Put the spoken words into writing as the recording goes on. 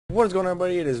What is going on,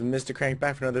 everybody? It is Mr. Cranked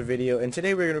back for another video, and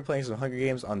today we're going to be playing some Hunger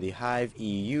Games on the Hive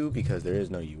EU because there is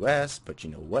no US, but you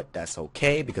know what? That's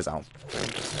okay because I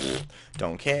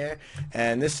don't care.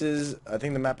 And this is, I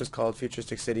think the map is called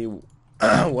Futuristic City,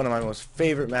 one of my most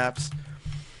favorite maps,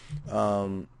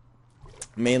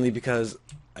 mainly because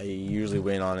I usually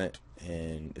win on it,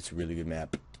 and it's a really good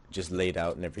map, just laid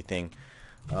out and everything.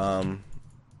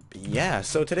 Yeah,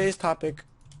 so today's topic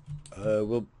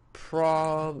will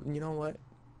you know what?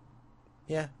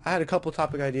 Yeah, I had a couple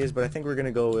topic ideas, but I think we're going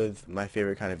to go with my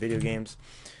favorite kind of video games.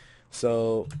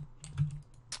 So,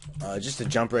 just to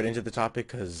jump right into the topic,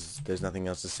 because there's nothing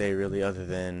else to say really other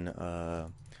than,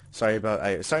 sorry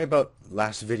about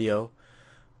last video.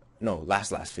 No,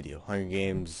 last video. Hunger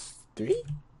Games 3?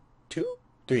 2?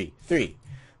 3. 3.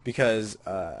 Because,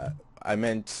 I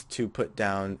meant to put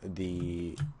down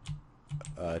the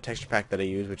texture pack that I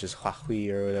use, which is Huawei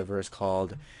or whatever it's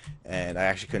called, and I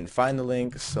actually couldn't find the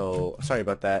link, so sorry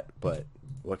about that, but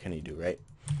what can you do, right?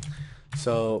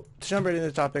 So to jump right into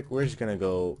the topic, we're just gonna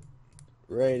go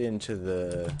right into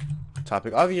the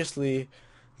topic. Obviously,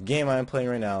 the game I'm playing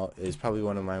right now is probably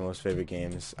one of my most favorite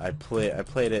games. I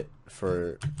played it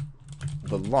for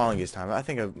the longest time. I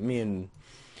think me and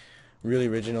Really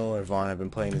Original or Vaughn have been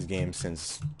playing this game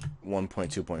since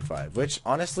 1.2.5, which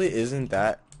honestly isn't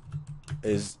that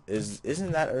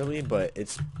early, but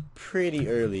it's pretty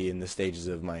early in the stages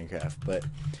of Minecraft. But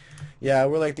yeah,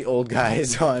 we're like the old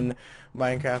guys on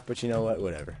Minecraft, but you know what,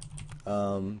 whatever.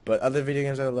 But other video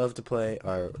games that I love to play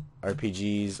are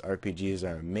RPGs. RPGs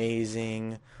are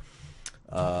amazing.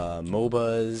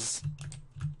 MOBAs,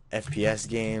 FPS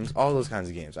games, all those kinds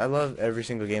of games. I love every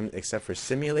single game except for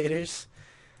simulators,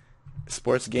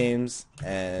 sports games,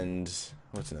 and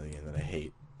what's another game that I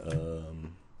hate?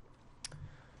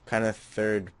 Kind of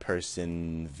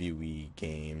third-person viewy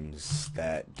games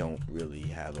that don't really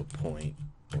have a point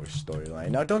or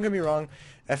storyline. Now, don't get me wrong,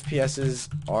 FPSs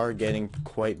are getting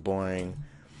quite boring,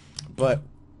 but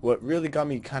what really got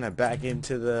me kind of back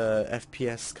into the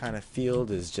FPS kind of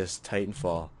field is just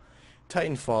Titanfall.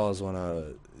 Titanfall is one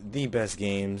of the best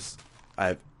games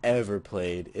I've ever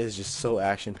played. It's just so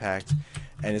action-packed,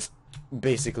 and it's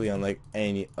basically unlike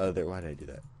any other, why did I do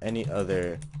that? Any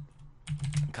other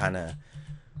kind of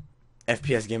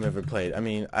FPS game I've ever played. I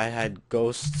mean, I had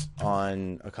Ghosts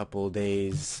on a couple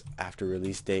days after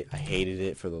release date. I hated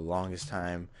it for the longest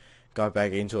time. Got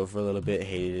back into it for a little bit,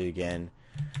 hated it again.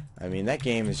 I mean, that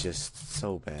game is just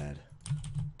so bad.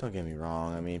 Don't get me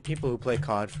wrong. I mean, people who play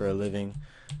COD for a living,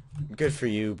 good for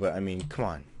you, but I mean, come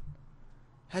on.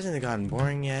 Hasn't it gotten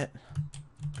boring yet?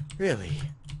 Really?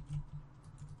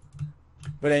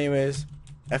 But anyways,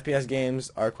 FPS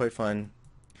games are quite fun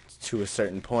to a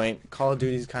certain point. Call of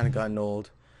Duty's kind of gotten old.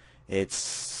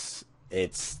 It's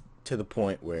to the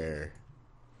point where,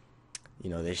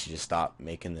 you know, they should just stop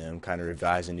making them, kind of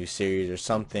revise a new series or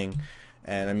something.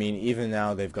 And I mean, even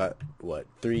now they've got what,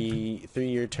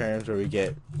 three-year terms where we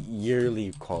get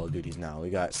yearly Call of Duties now.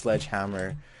 We got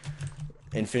Sledgehammer,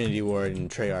 Infinity Ward, and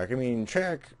Treyarch. I mean,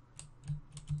 Treyarch,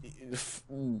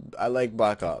 I like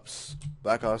Black Ops.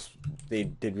 Black Ops they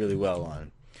did really well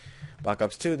on. Black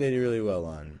Ops 2 they did really well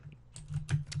on.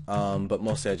 But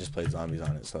mostly I just played zombies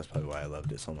on it, so that's probably why I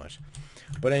loved it so much.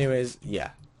 But anyways,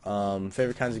 yeah.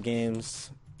 Favorite kinds of games.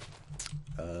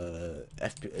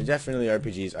 Definitely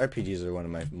RPGs. RPGs are one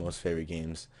of my most favorite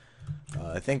games.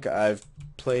 I think I've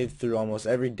played through almost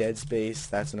every Dead Space.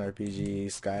 That's an RPG.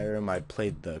 Skyrim I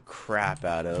played the crap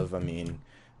out of. I mean,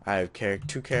 I have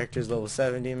two characters level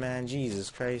 70, man. Jesus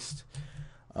Christ.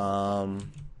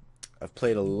 I've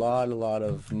played a lot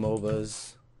of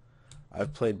MOBAs.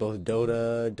 I've played both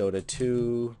Dota, Dota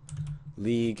 2,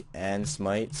 League, and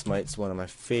Smite. Smite's one of my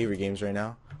favorite games right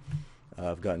now.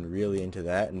 I've gotten really into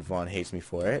that, and Vaughn hates me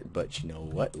for it, but you know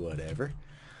what? Whatever.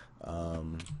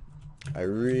 I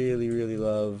really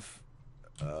love...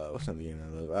 what's another game I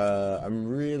love? I'm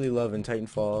really loving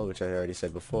Titanfall, which I already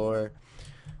said before.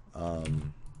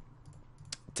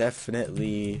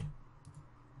 Definitely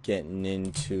getting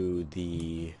into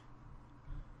the...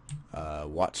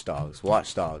 Watch Dogs.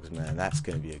 Watch Dogs, man, that's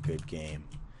gonna be a good game.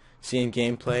 Seeing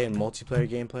gameplay and multiplayer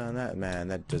gameplay on that,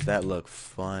 man, does that look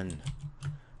fun?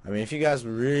 I mean, if you guys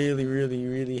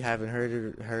really haven't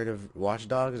heard of Watch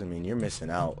Dogs, I mean, you're missing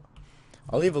out.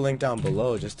 I'll leave a link down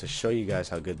below just to show you guys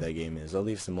how good that game is. I'll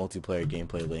leave some multiplayer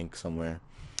gameplay link somewhere.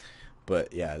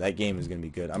 But yeah, that game is gonna be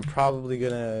good. I'm probably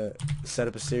gonna set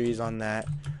up a series on that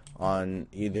on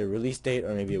either release date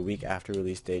or maybe a week after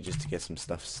release date, just to get some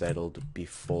stuff settled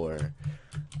before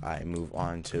I move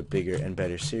on to bigger and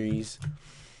better series.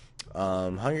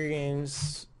 Hunger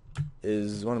Games,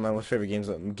 is one of my most favorite games.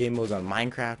 Game modes on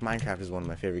Minecraft. Minecraft is one of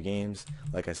my favorite games,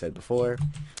 like I said before.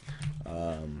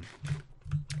 Um,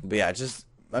 but yeah, just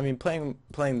I mean, playing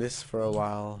this for a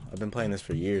while. I've been playing this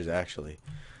for years actually.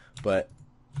 But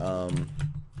um,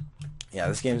 yeah,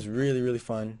 this game's really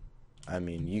fun. I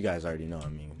mean, you guys already know. I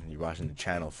mean, you're watching the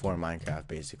channel for Minecraft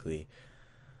basically.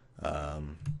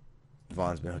 Um,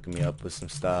 Vaughn's been hooking me up with some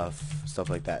stuff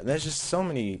like that. And there's just so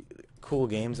many cool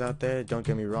games out there. Don't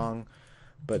get me wrong,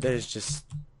 but there's just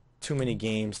too many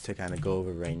games to kind of go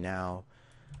over right now.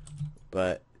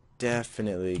 But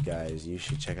definitely, guys, you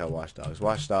should check out Watch Dogs.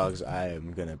 Watch Dogs, I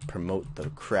am gonna promote the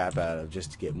crap out of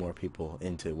just to get more people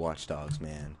into Watch Dogs,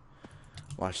 man.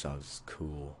 Watch Dogs is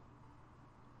cool.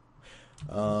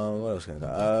 What else can I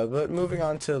talk? But moving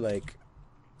on to like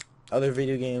other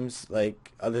video games,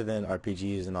 like other than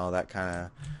RPGs and all that kind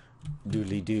of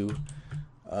doodly doo.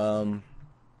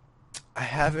 I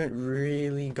haven't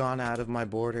really gone out of my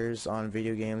borders on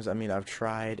video games. I mean, I've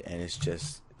tried and it's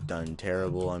just done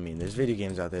terrible. I mean, there's video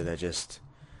games out there that just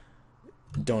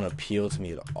don't appeal to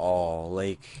me at all.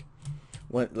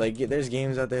 There's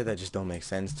games out there that just don't make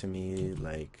sense to me.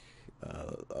 Like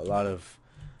a lot of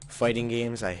fighting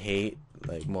games I hate,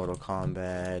 like Mortal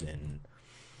Kombat and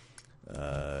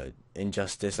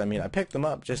Injustice. I mean, I picked them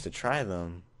up just to try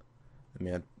them. I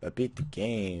mean, I beat the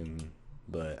game,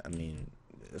 but I mean,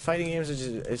 fighting games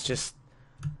are just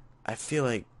I feel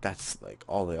like that's like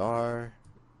all they are.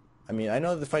 I mean, I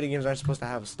know the fighting games aren't supposed to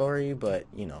have a story, but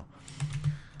you know,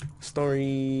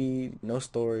 story, no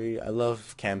story. I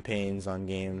love campaigns on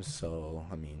games, so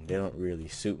I mean, they don't really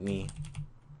suit me.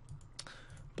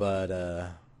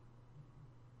 But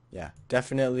yeah,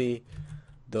 definitely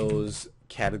those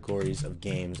categories of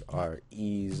games are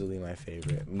easily my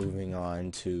favorite. Moving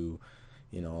on to,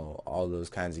 you know, all those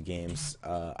kinds of games.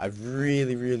 I've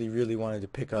really wanted to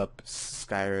pick up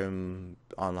Skyrim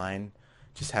online.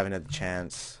 Just haven't had the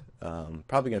chance.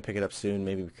 Probably gonna pick it up soon.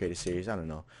 Maybe create a series. I don't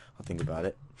know. I'll think about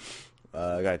it.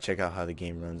 I gotta check out how the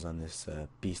game runs on this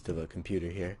beast of a computer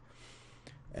here.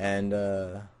 And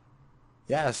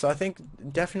yeah, so I think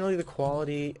definitely the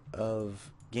quality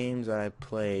of games that I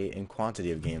play and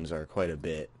quantity of games are quite a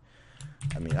bit.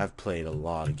 I mean, I've played a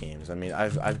lot of games. I mean,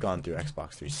 I've gone through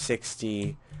Xbox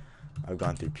 360. I've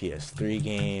gone through PS3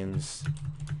 games.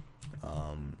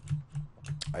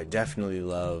 I definitely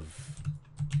love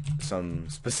some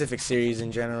specific series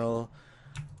in general,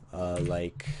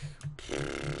 like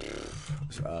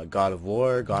God of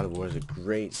War. God of War is a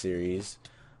great series.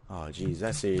 Oh, geez,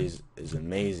 that series is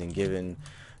amazing. Given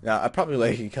now, I probably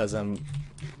like it because I'm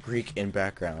Greek in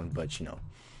background, but you know,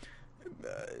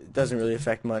 it doesn't really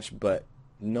affect much. But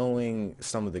knowing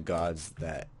some of the gods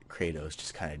that Kratos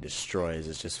just kind of destroys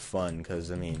is just fun because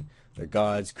I mean, they're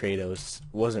gods. Kratos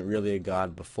wasn't really a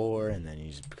god before, and then he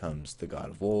just becomes the god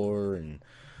of war and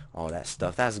all that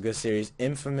stuff. That's a good series.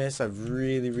 Infamous, I've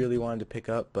really wanted to pick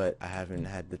up, but I haven't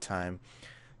had the time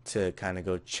to kind of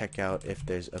go check out if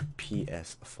there's a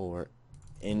PS4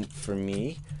 in for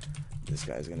me. This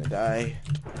guy's gonna die.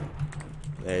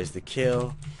 There's the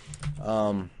kill.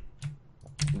 But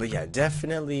yeah,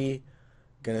 definitely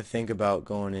gonna think about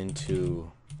going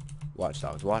into Watch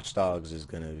Dogs. Watch Dogs is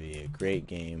gonna be a great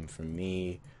game for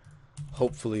me.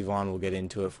 Hopefully Vaughn will get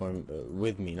into it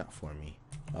with me, not for me.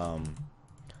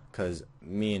 Because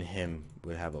me and him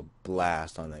would have a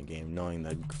blast on that game, knowing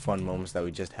the fun moments that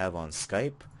we just have on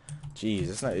Skype. Jeez,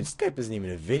 Skype isn't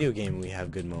even a video game. We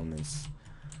have good moments.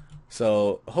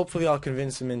 So hopefully I'll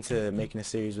convince him into making a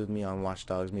series with me on Watch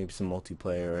Dogs, maybe some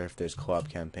multiplayer, or if there's co-op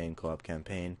campaign.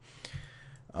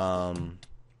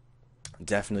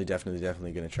 Definitely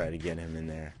gonna try to get him in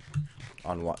there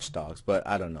on Watch Dogs, but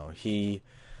I don't know. He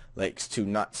likes to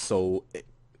not so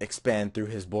expand through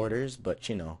his borders, but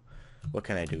you know, what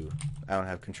can I do? I don't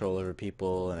have control over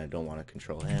people, and I don't want to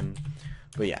control him.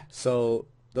 But yeah, so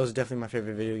those are definitely my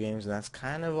favorite video games, and that's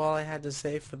kind of all I had to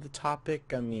say for the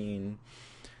topic. I mean,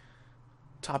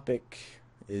 topic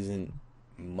isn't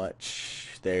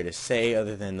much there to say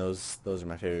other than those are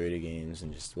my favorite video games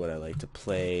and just what I like to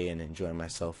play and enjoy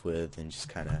myself with and just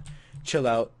kind of chill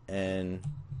out and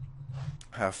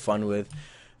have fun with.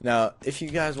 Now, if you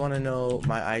guys want to know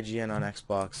my IGN on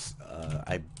Xbox,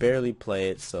 I barely play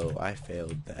it, so I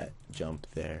failed that jump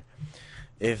there.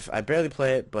 If I barely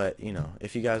play it, but you know,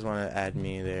 if you guys want to add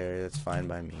me there, that's fine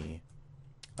by me.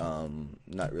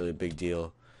 Not really a big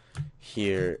deal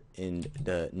here in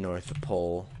the North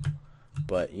Pole,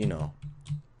 but you know,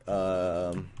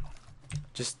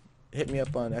 just hit me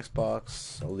up on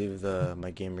Xbox. I'll leave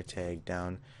my gamer tag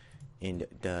down in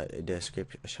the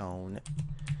description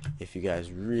if you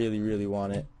guys really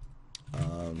want it.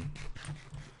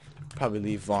 Probably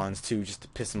leave Vaughn's too, just to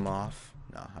piss him off.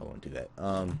 No, I won't do that.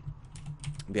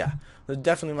 Yeah, they're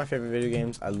definitely my favorite video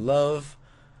games. I love,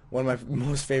 one of my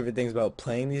most favorite things about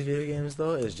playing these video games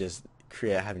though is just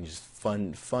having just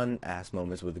fun ass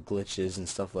moments with glitches and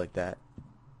stuff like that.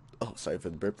 Oh, sorry for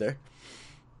the burp there.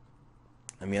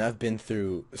 I mean, I've been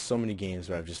through so many games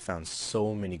where I've just found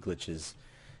so many glitches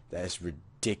that it's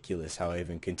ridiculous how I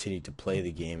even continued to play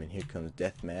the game. And here comes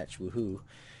deathmatch, woohoo!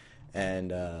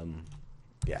 And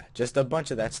yeah, just a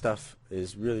bunch of that stuff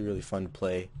is really fun to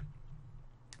play.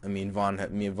 I mean, Vaughn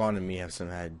and me have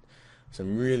had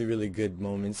some really good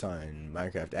moments on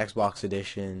Minecraft Xbox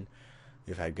Edition.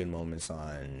 We've had good moments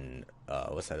on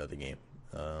what's that other game?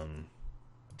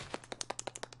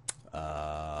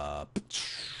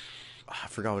 I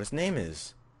forgot what its name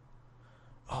is.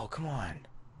 Oh, come on.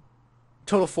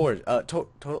 Total Forge. Total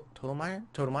Miner.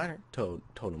 Total Miner. Total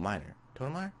Miner.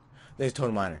 Total Miner. There's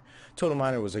Total Miner. Total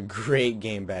Miner was a great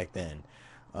game back then,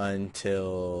 until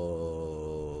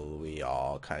we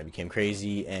all kind of became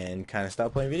crazy and kind of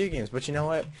stopped playing video games. But you know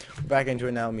what? We're back into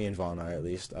it now. Me and Vaughn are, at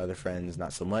least. Other friends,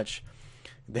 not so much.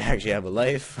 They actually have a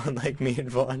life, unlike me and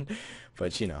Vaughn.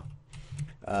 But you know.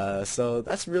 So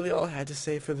that's really all I had to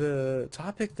say for the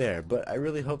topic there. But I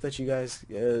really hope that you guys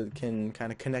can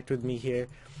kind of connect with me here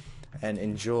and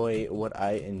enjoy what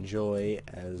I enjoy,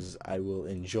 as I will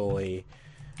enjoy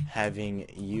having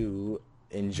you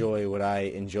enjoy what I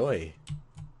enjoy.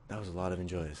 That was a lot of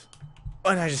enjoys. Oh,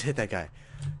 and I just hit that guy.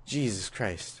 Jesus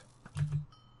Christ.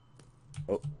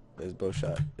 Oh, there's bow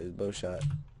shot. There's bow shot.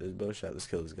 There's bow shot. Let's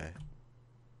kill this guy.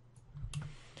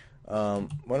 One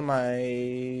of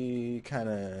my kind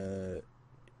of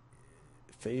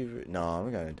favorite... No,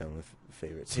 I'm kind of done with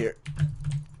favorites here.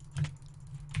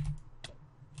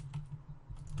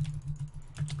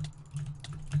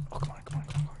 Oh, come on.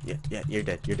 Yeah, you're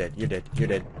dead. You're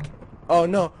dead. Oh,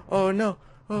 no. Oh, no.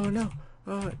 Oh, no.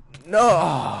 Oh, no.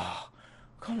 Oh,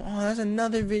 come on. That's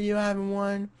another video I haven't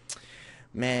won.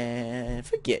 Man,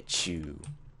 forget you.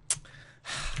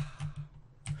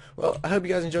 Well, I hope you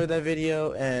guys enjoyed that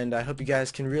video, and I hope you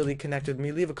guys can really connect with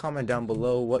me. Leave a comment down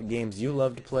below what games you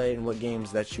love to play and what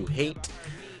games that you hate.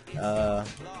 I'll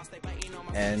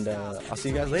see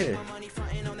you guys later.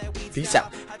 Peace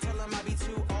out.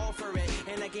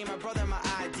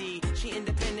 She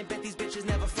independent, bet these bitches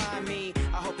never find me.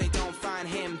 I hope they don't find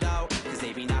him though, cause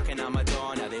they be knocking on my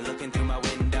door, now they looking through my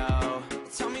window.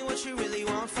 Tell me what you really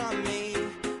want from me.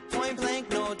 Point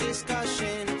blank, no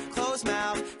discussion. Close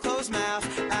mouth,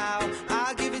 ow.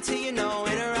 I'll give it to you, no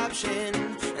interruption.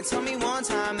 And tell me one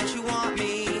time that you want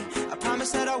me. I promise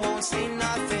that I won't say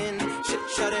nothing.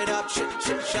 Shut it up,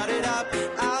 shut it up.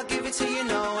 I'll give it to you,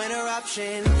 no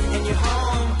interruption. And you're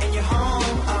home.